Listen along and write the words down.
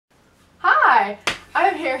Hi,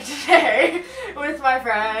 I'm here today with my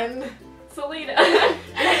friend Selena. You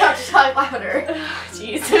have to talk louder.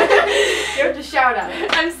 Jeez. You have to shout at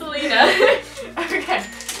it. I'm Selena. Okay,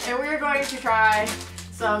 and we're going to try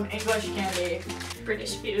some English candy.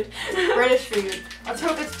 British food. British food. Let's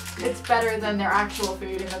hope it's better than their actual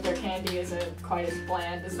food and that their candy isn't quite as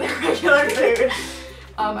bland as their regular food.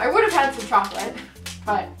 I would have had some chocolate,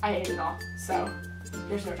 but I ate it all, so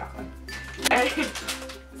there's no chocolate.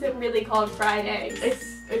 Is it really called fried eggs?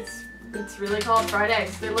 It's really called fried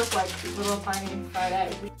eggs. They look like little tiny fried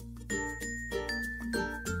eggs.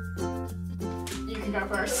 You can go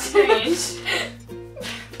first. Strange.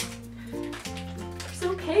 They're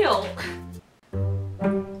so pale.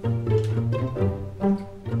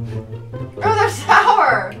 Oh, they're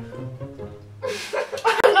sour!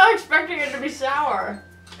 I'm not expecting it to be sour.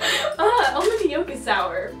 Only the yolk is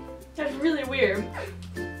sour. That's really weird.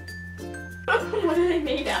 What are they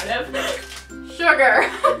made out of? Sugar.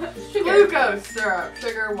 Sugar. Glucose syrup.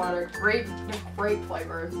 Sugar, water, grape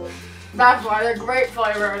flavored. That's why they're grape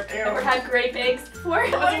flavored. Ew. Ever had grape eggs before?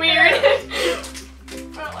 It was like weird. I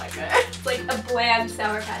don't like it. It's like a bland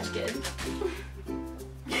Sour Patch Kid.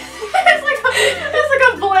 it's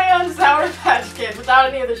like a bland Sour Patch Kid without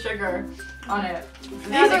any of the sugar on it.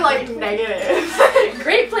 Now These are like grape negatives.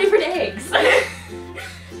 Grape flavored eggs.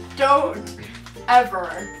 Don't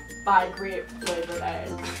ever buy grape flavored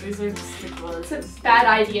eggs. These are just ridiculous. It's a bad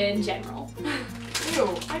idea in general. Ew.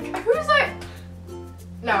 Who's like?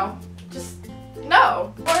 No. Just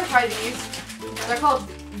no. I want to try these. They're called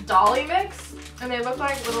Dolly Mix, and they look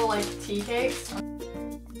like little like tea cakes.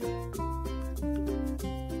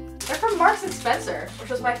 They're from Marks and Spencer,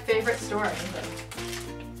 which was my favorite store in England.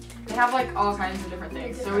 They have like all kinds of different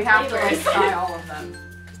things, so we have to like try all of them.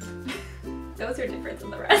 Those are different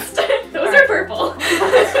than the rest. Those are purple.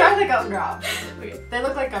 Let's try the gumdrops. Okay. They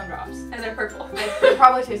look like gumdrops. And they're purple. They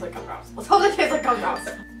probably taste like gumdrops. Let's hope they taste like gumdrops.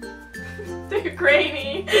 They're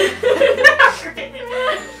grainy. They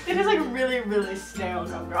taste like really, really stale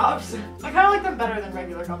gumdrops. I kind of like them better than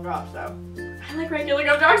regular gumdrops, though. I like regular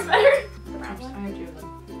gumdrops better. The brown I one. have two of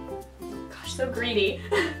them. Gosh, so greedy.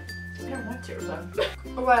 I don't want two of them.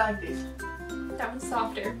 Oh, I like these. That one's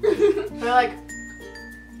softer. They're like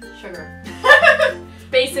sugar.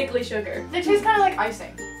 Basically sugar. They taste kind of like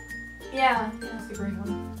icing. Yeah. That's the green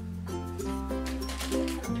one.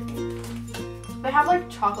 They have like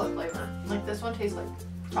chocolate flavor. Like this one tastes like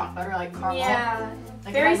chocolate or like caramel. Yeah.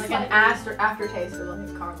 Like Very it has like an aftertaste of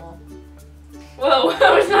like caramel. Whoa,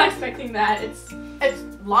 I was not expecting that. It's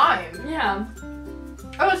lime. yeah.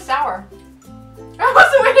 Oh, it's sour.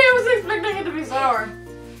 I was expecting it to be sour.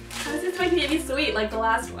 I was expecting it to be sweet like the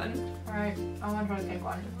last one. Alright, I want to try the pink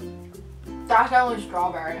one. That's definitely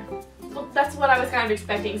strawberry. Well, that's what I was kind of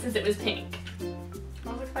expecting since it was pink.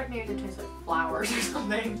 I was expecting it to taste like flowers or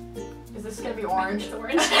something. Is this gonna be orange? It's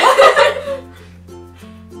orange.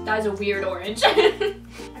 That is a weird orange. I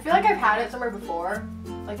feel like I've had it somewhere before.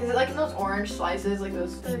 Like, is it like in those orange slices? Like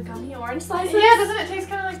those... The gummy orange slices? Yeah, doesn't it taste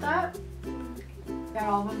kind of like that? Got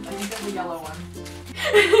all of them? I think there's a yellow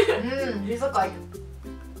one. These look like...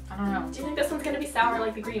 I don't know. Do you think this one's gonna be sour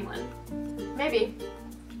like the green one? Maybe.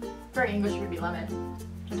 Very English would be lemon.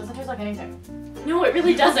 It doesn't taste like anything. No, it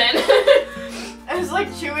really doesn't. It's like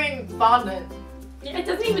chewing fondant. Yeah, it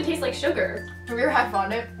doesn't even taste like sugar. Have you ever had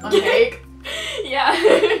fondant on cake? Yeah.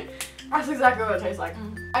 That's exactly what it tastes like.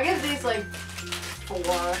 I give these like 4.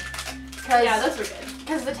 Yeah, those were good.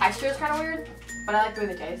 Because the texture is kind of weird, but I like the way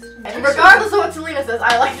they taste. And regardless of what Selena says,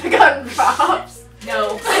 I like the gumdrops.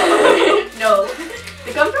 No. No.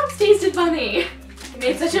 The gumdrops tasted funny. You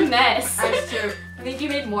made such a mess. That's true. I think you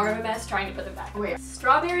made more of a mess trying to put them back. Wait.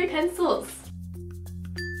 Strawberry pencils.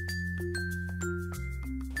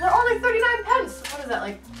 They're only 39 pence. What is that,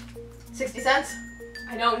 like 60 cents?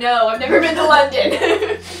 I don't know. I've never been to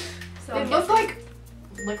London. So They look like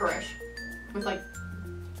licorice. With like...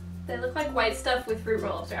 They look like white stuff with fruit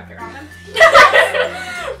roll-ups wrapped around them.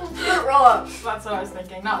 Fruit roll-ups. That's what I was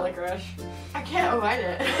thinking, not licorice. I can't avoid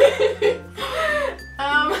it.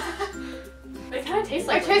 They kind of taste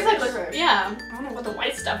like It tastes like licorice. Yeah. I don't know what the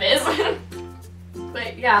white stuff is.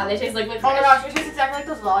 But yeah, they taste like licorice. Oh my gosh, it tastes exactly like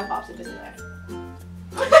those lollipops at Disneyland.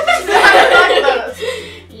 Exactly like those.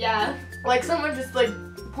 Yeah. Like someone just like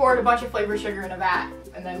poured a bunch of flavored sugar in a vat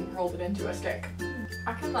and then rolled it into a stick.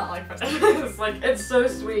 I cannot like this. Like, it's so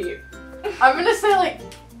sweet. I'm gonna say like,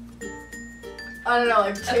 I don't know,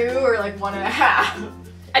 like 2 or like 1.5.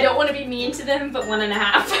 I don't want to be mean to them, but 1.5.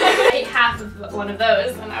 I ate half of one of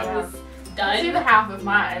those and I was done. See the half of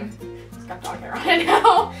mine. It's got dog hair on it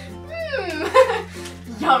now.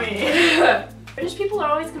 Yummy. British people are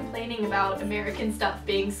always complaining about American stuff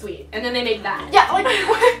being sweet, and then they make that. Yeah, like,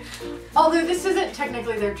 although this isn't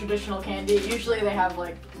technically their traditional candy, usually they have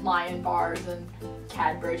like Lion bars and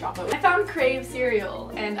Cadbury chocolate. I found Crave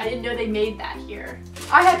cereal, and I didn't know they made that here.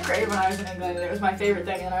 I had Crave when I was in England, and it was my favorite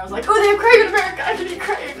thing, and I was like, oh, they have Crave in America, I can eat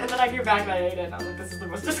Crave! And then I came back and I ate it, and I was like, this is the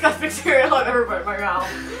most disgusting cereal I've ever put in my mouth.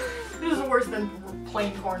 This is worse than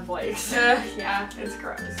plain cornflakes. Yeah. It's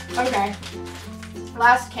gross. Okay.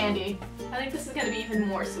 Last candy. I think this is gonna be even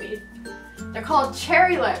more sweet. They're called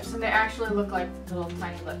cherry lips, and they actually look like little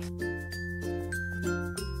tiny lips.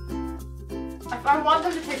 I want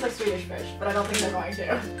them to taste like Swedish fish, but I don't think they're going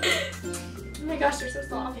to. Oh my gosh, they're so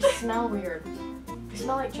soft. They smell weird. They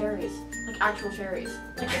smell like cherries. Like actual cherries.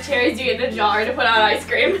 Like the cherries you get in a jar to put on ice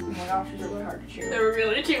cream. Oh my gosh, these are really hard to chew. They were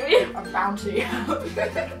really chewy. Are bouncy. I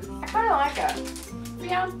kind of like it.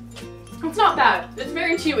 Yeah. It's not bad. It's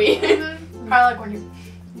very chewy. Kind of like when you...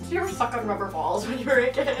 Did you ever suck on rubber balls when you were a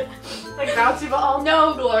kid? Like bouncy balls?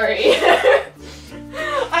 No glory.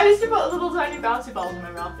 I used to put little tiny bouncy balls in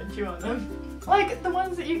my mouth and chew on them. Like the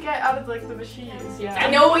ones that you get out of like the machines, yeah. I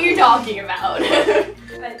know what you're talking about.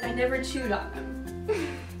 I never chewed on them.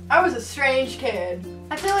 I was a strange kid.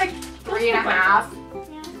 I'd say like 3.5. Yeah.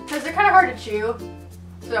 Because they're kind of hard to chew.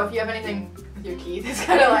 So if you have anything with your teeth, it's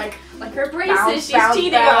kind of like her braces bounce, she's bounce,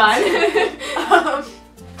 cheating bounce. on.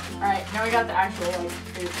 Alright, now we got the actual like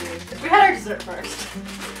food. We had our dessert first.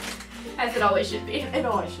 As it always should be. It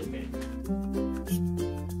always should be.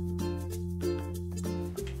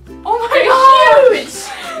 Oh my Huge!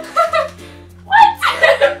 What?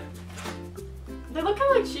 They look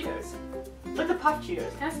kind of like Cheetos. Like the puff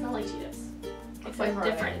Cheetos. Kind of smell like Cheetos. What flavor are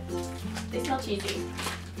they? Different. They smell cheesy.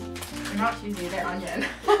 They're not cheesy, they're onion.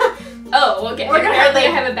 Oh, okay. We're gonna Apparently I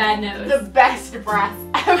have, have a bad nose. The best breath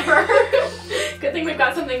ever. Good thing we've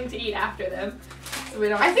got something to eat after them. So we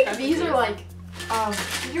don't I think have to these eat. are like,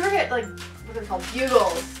 did you ever get like, what are they called?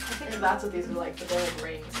 Bugles. I think that's what these are like, but they're like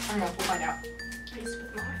rings. I don't know, we'll find out. I used to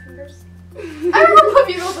put them on my fingers. Everyone put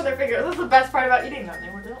bugles on their fingers. That's the best part about eating them.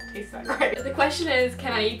 They don't taste that great. The question is,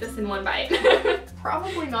 can I eat this in one bite?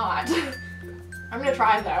 Probably not. I'm gonna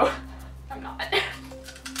try though. I'm not.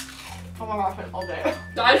 Oh my gosh, all day.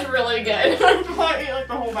 That's really good. I want to eat like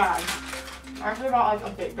the whole bag. I actually bought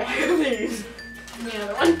like a big bag of these. The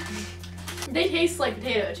other one. They taste like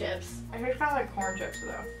potato chips. I taste kind of like corn chips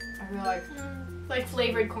though. I feel like. Like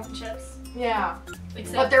flavored corn chips. Yeah.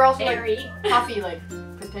 Except But they're also airy. like puffy like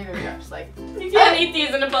potato chips. Like. You can't eat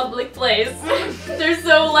these in a public place. They're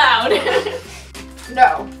so loud.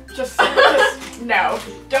 No. Just no.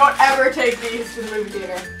 Don't ever take these to the movie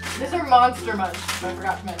theater. These are Monster Munch, I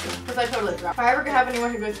forgot to mention, because I totally forgot. If I ever have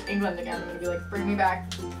anyone who goes to England again, I'm gonna be like, bring me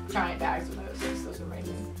back giant bags of those, because those are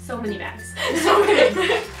amazing. So many bags. So many.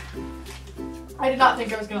 I did not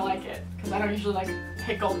think I was gonna like it, because I don't usually like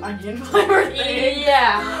pickled onion flavored things.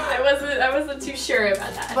 Yeah, I wasn't too sure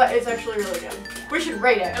about that. But it's actually really good. We should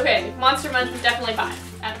rate it. Okay, Monster Munch was definitely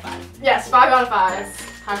 5 out of 5. Yes, 5 out of 5. Yes.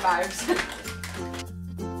 High fives.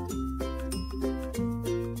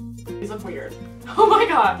 These look weird. Oh my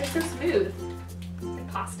god. They're so smooth. Like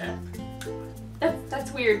pasta.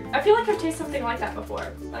 That's weird. I feel like I've tasted something like that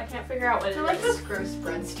before, but I can't figure out what it They're is. like those gross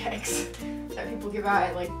breadsticks that people give out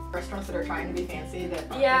at like restaurants that are trying to be fancy. That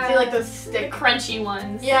Yeah. I feel like those The stick. crunchy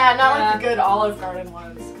ones. Yeah, not like the good Olive Garden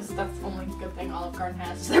ones, because that's the only good thing Olive Garden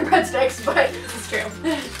has is their breadsticks. But It's true.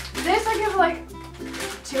 this I give like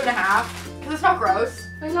 2.5, because it's not gross,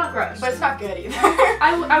 It's not gross. but it's not good either.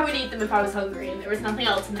 I would eat them if I was hungry and there was nothing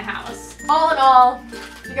else in the house. All in all,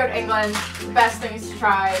 if you go to England, the best things to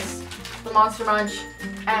try is the Monster Munch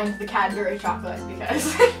and the Cadbury chocolate,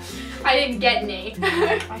 because I didn't get any.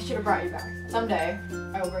 I should have brought you back. Someday,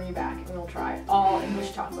 I will bring you back and we'll try all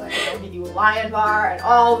English chocolate. I'll get you a Lion bar and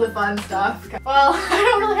all the fun stuff. Well, I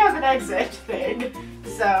don't really have an exit thing,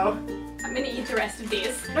 so... I'm gonna eat the rest of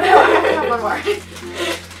these. No, I have to have one more.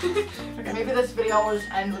 Okay, maybe this video will just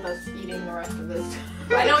end with us eating the rest of this.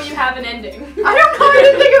 I know you have an ending. I don't know, I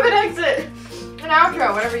didn't think of an exit! An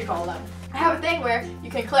outro, whatever you call them. I have a thing where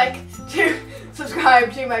you can click to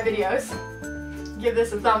subscribe to my videos. Give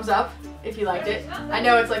this a thumbs up if you liked it. I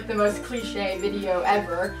know it's like the most cliche video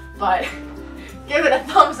ever, but give it a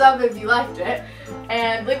thumbs up if you liked it.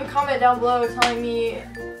 And leave a comment down below telling me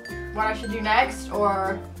what I should do next,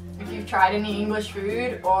 or if you've tried any English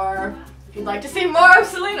food, or if you'd like to see more of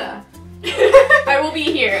Selena. I will be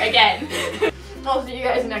here again. I'll see you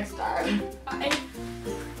guys next time. Bye.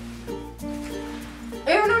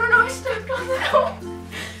 Ew, no, I stepped on that.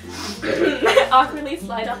 Awkwardly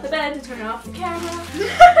slide off the bed to turn off the camera.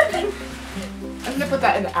 I'm gonna put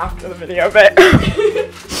that in after the video, but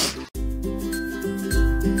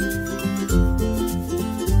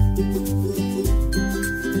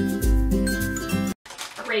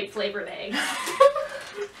grape flavored eggs.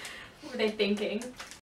 What were they thinking?